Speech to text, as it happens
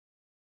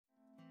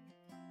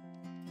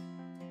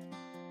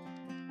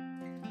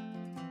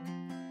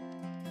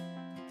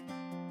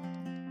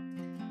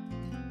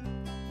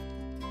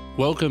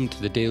Welcome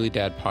to the Daily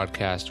Dad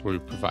Podcast, where we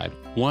provide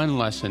one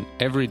lesson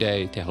every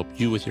day to help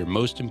you with your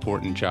most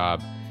important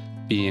job,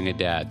 being a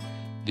dad.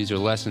 These are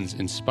lessons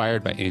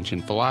inspired by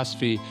ancient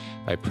philosophy,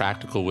 by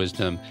practical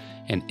wisdom,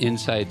 and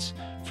insights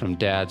from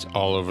dads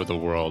all over the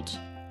world.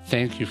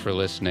 Thank you for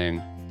listening,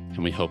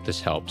 and we hope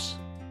this helps.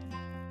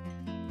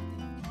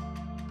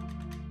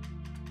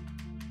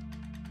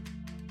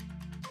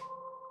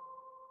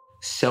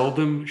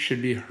 Seldom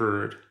should be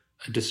heard,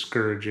 a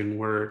discouraging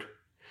word.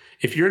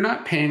 If you're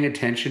not paying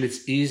attention,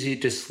 it's easy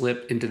to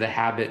slip into the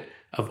habit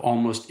of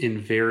almost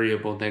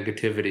invariable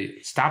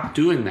negativity. Stop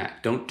doing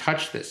that. Don't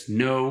touch this.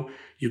 No,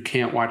 you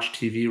can't watch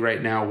TV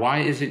right now. Why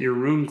isn't your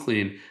room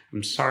clean?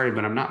 I'm sorry,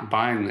 but I'm not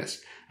buying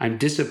this. I'm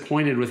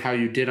disappointed with how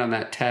you did on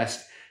that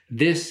test.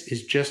 This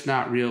is just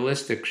not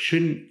realistic.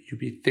 Shouldn't you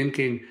be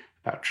thinking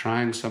about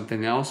trying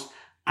something else?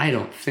 I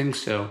don't think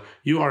so.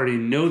 You already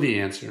know the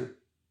answer,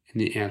 and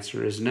the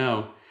answer is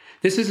no.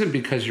 This isn't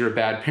because you're a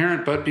bad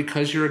parent, but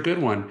because you're a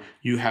good one.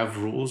 You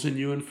have rules and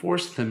you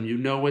enforce them. You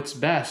know what's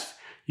best.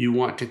 You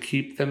want to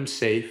keep them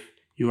safe.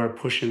 You are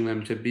pushing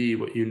them to be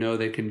what you know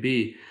they can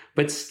be.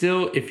 But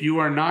still, if you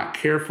are not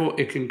careful,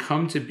 it can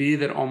come to be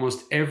that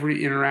almost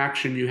every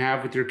interaction you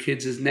have with your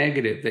kids is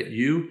negative, that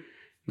you, in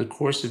the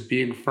course of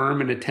being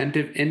firm and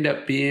attentive, end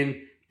up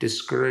being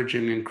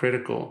discouraging and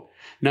critical.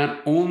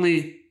 Not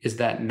only is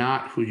that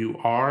not who you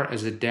are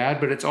as a dad,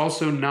 but it's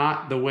also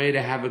not the way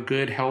to have a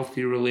good,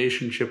 healthy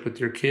relationship with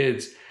your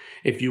kids.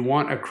 If you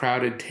want a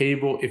crowded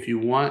table, if you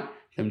want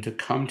them to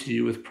come to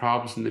you with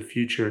problems in the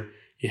future,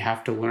 you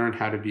have to learn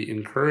how to be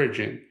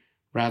encouraging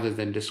rather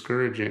than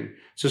discouraging.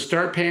 So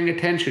start paying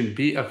attention,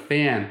 be a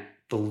fan,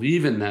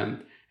 believe in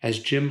them, as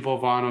Jim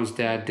Valvano's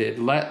dad did.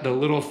 Let the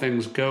little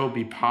things go,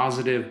 be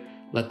positive,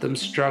 let them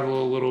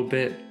struggle a little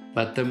bit,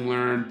 let them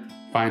learn.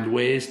 Find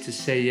ways to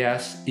say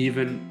yes,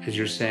 even as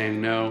you're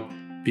saying no.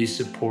 Be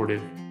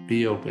supportive,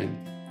 be open,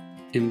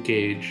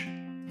 engage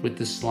with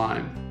the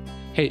slime.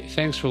 Hey,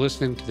 thanks for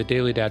listening to the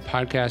Daily Dad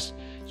Podcast.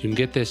 You can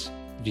get this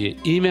via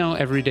email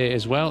every day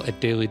as well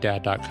at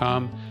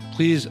dailydad.com.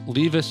 Please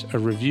leave us a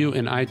review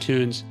in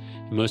iTunes.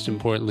 And most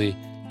importantly,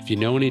 if you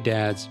know any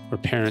dads or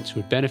parents who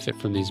would benefit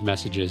from these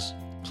messages,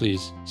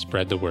 please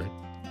spread the word.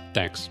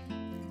 Thanks.